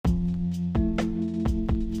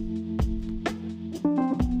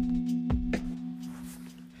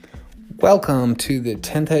Welcome to the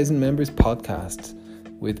 10,000 Members podcast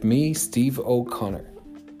with me, Steve O'Connor.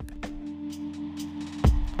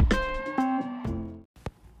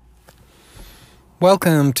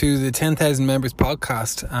 Welcome to the 10,000 Members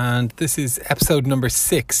podcast, and this is episode number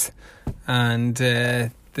 6. And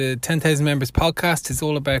the 10,000 Members podcast is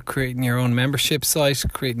all about creating your own membership site,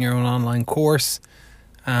 creating your own online course,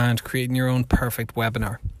 and creating your own perfect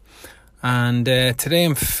webinar. And today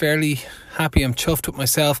I'm fairly happy. I'm chuffed with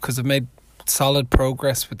myself because I've made solid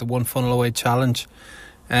progress with the One Funnel Away challenge.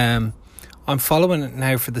 I'm following it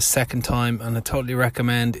now for the second time, and I totally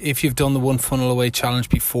recommend, if you've done the One Funnel Away challenge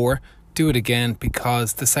before, do it again,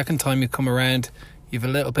 because the second time you come around, you've a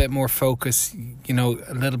little bit more focus, a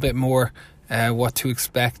little bit more what to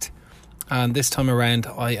expect. And this time around,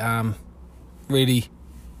 I am really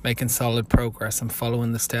making solid progress. I'm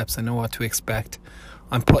following the steps. I know what to expect.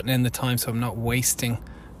 I'm putting in the time, so I'm not wasting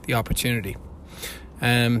the opportunity.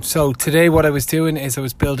 So today what I was doing is I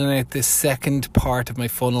was building out this second part of my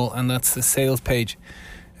funnel, and that's the sales page.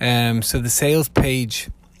 So the sales page,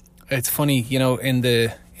 it's funny, in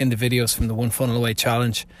the videos from the One Funnel Away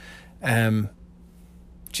challenge,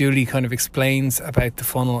 Julie kind of explains about the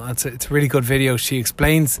funnel. It's a really good video. She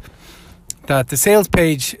explains that the sales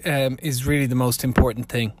page is really the most important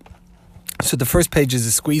thing. So the first page is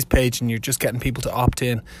a squeeze page, and you're just getting people to opt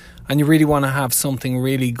in, and you really want to have something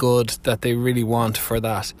really good that they really want for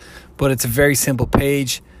that. But it's a very simple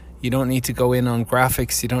page. You don't need to go in on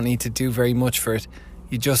graphics. You don't need to do very much for it.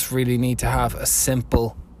 You just really need to have a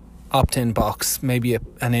simple opt-in box, maybe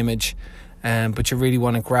an image, but you really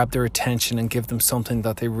want to grab their attention and give them something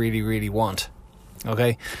that they really, really want.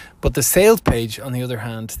 Okay, but the sales page, on the other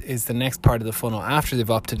hand, is the next part of the funnel after they've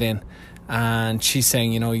opted in. And she's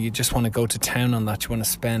saying, you just want to go to town on that. You want to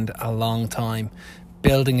spend a long time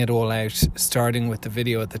building it all out, starting with the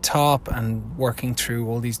video at the top and working through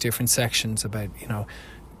all these different sections about,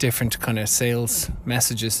 different kind of sales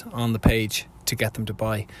messages on the page to get them to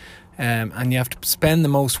buy. And you have to spend the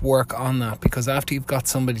most work on that, because after you've got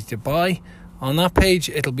somebody to buy on that page,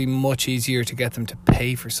 it'll be much easier to get them to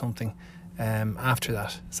pay for something after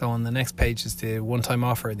that. So on the next page is the one-time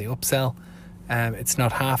offer, the upsell. It's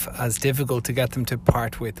not half as difficult to get them to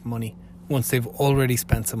part with money once they've already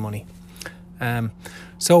spent some money.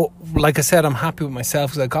 So like I said, I'm happy with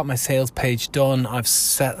myself because I got my sales page done. I've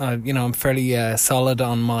set, I'm fairly solid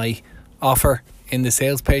on my offer in the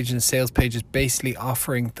sales page, and the sales page is basically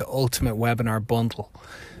offering the ultimate webinar bundle.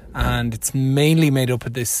 And it's mainly made up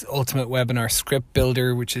of this ultimate webinar script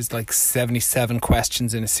builder, which is like 77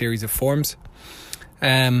 questions in a series of forms.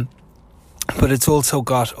 But it's also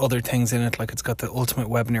got other things in it, like it's got the Ultimate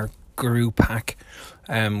Webinar Guru Pack,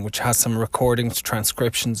 which has some recordings,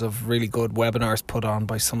 transcriptions of really good webinars put on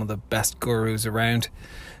by some of the best gurus around.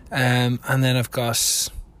 And then I've got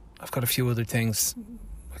a few other things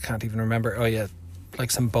I can't even remember. Oh yeah,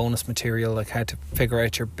 like some bonus material, like how to figure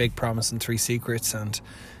out your big promise and 3 secrets, and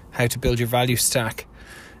how to build your value stack.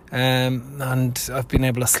 And I've been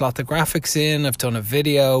able to slot the graphics in. I've done a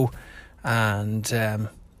video, and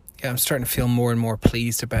I'm starting to feel more and more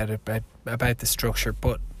pleased about it, about the structure.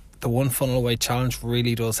 But the One Funnel Away challenge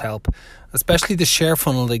really does help, especially the share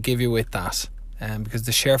funnel they give you with that, because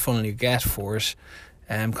the share funnel you get for it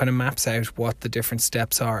kind of maps out what the different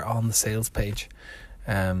steps are on the sales page.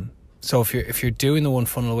 So if you're doing the One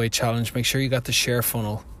Funnel Away challenge, make sure you got the share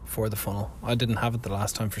funnel for the funnel. I didn't have it the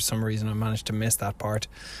last time for some reason. I managed to miss that part,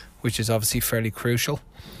 which is obviously fairly crucial.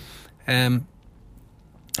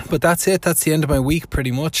 But that's it. That's the end of my week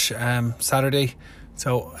pretty much. Saturday.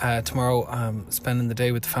 So tomorrow I'm spending the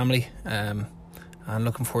day with the family. And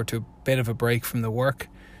looking forward to a bit of a break from the work.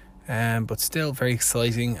 But still very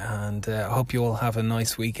exciting. And I hope you all have a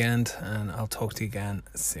nice weekend. And I'll talk to you again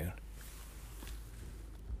soon.